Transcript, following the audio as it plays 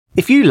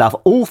If you love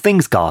all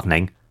things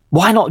gardening,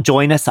 why not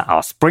join us at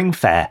our spring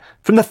fair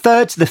from the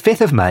 3rd to the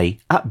 5th of May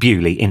at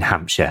Bewley in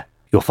Hampshire?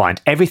 You'll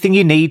find everything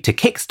you need to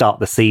kickstart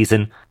the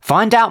season.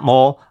 Find out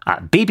more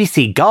at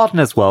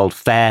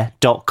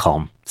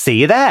bbcgardenersworldfair.com. See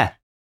you there.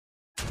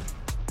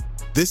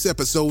 This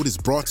episode is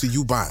brought to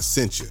you by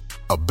Essentia.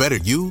 A better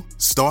you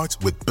starts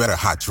with better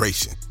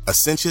hydration.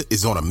 Essentia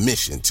is on a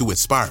mission to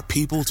inspire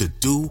people to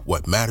do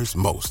what matters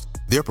most.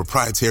 Their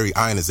proprietary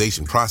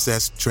ionization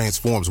process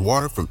transforms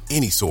water from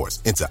any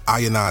source into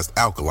ionized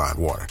alkaline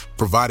water,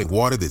 providing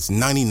water that's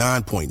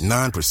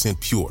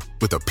 99.9% pure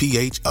with a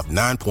pH of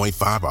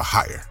 9.5 or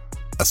higher.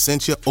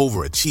 Essentia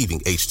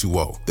Overachieving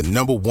H2O, the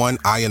 #1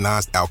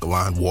 ionized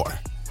alkaline water.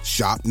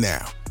 Shop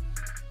now.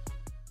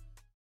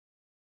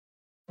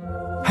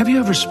 Have you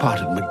ever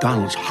spotted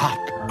McDonald's hot,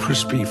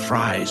 crispy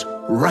fries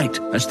right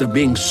as they're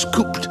being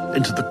scooped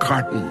into the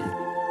carton?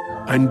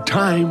 And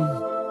time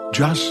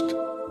just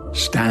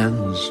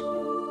stands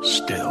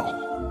still.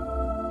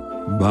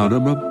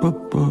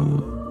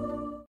 Ba-da-ba-ba-ba.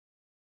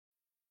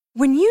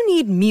 When you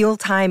need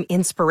mealtime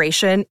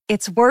inspiration,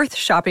 it's worth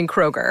shopping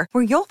Kroger,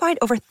 where you'll find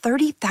over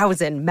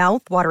 30,000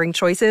 mouth-watering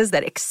choices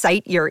that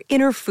excite your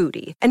inner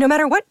foodie. And no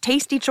matter what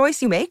tasty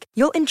choice you make,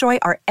 you'll enjoy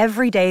our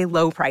everyday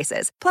low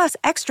prices, plus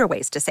extra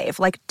ways to save,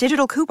 like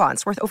digital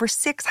coupons worth over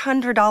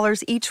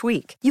 $600 each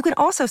week. You can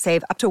also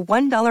save up to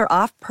 $1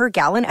 off per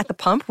gallon at the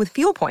pump with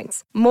fuel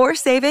points. More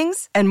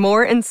savings and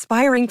more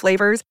inspiring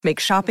flavors make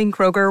shopping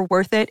Kroger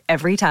worth it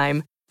every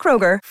time.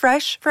 Kroger,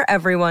 fresh for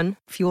everyone.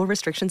 Fuel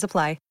restrictions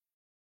apply.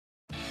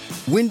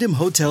 Wyndham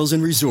Hotels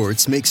and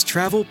Resorts makes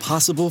travel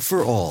possible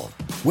for all.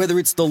 Whether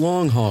it's the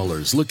long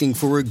haulers looking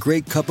for a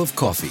great cup of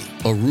coffee,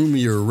 a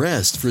roomier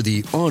rest for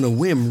the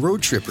on-a-whim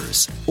road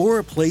trippers, or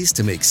a place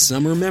to make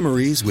summer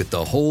memories with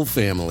the whole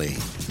family.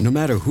 No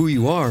matter who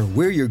you are,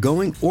 where you're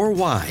going, or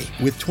why,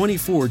 with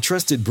 24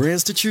 trusted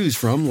brands to choose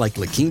from like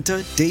La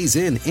Quinta, Days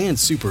Inn, and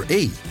Super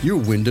 8, your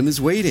Wyndham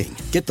is waiting.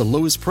 Get the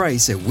lowest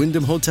price at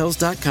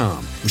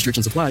WyndhamHotels.com.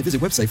 Restrictions apply.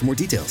 Visit website for more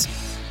details.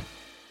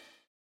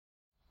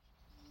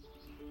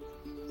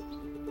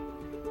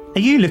 Are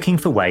you looking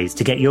for ways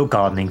to get your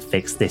gardening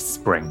fixed this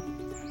spring?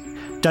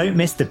 Don't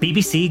miss the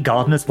BBC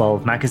Gardener's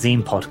World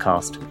magazine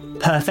podcast,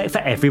 perfect for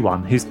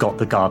everyone who's got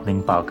the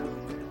gardening bug.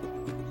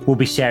 We'll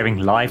be sharing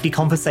lively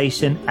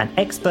conversation and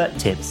expert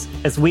tips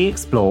as we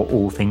explore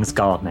all things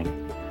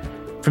gardening.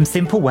 From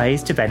simple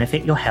ways to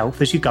benefit your health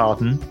as you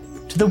garden,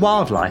 to the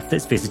wildlife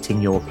that's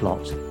visiting your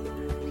plot.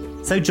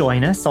 So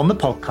join us on the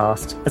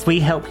podcast as we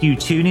help you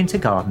tune into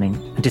gardening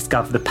and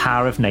discover the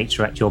power of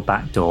nature at your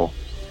back door.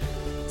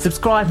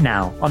 Subscribe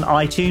now on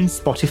iTunes,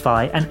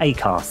 Spotify and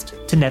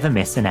Acast to never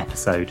miss an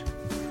episode.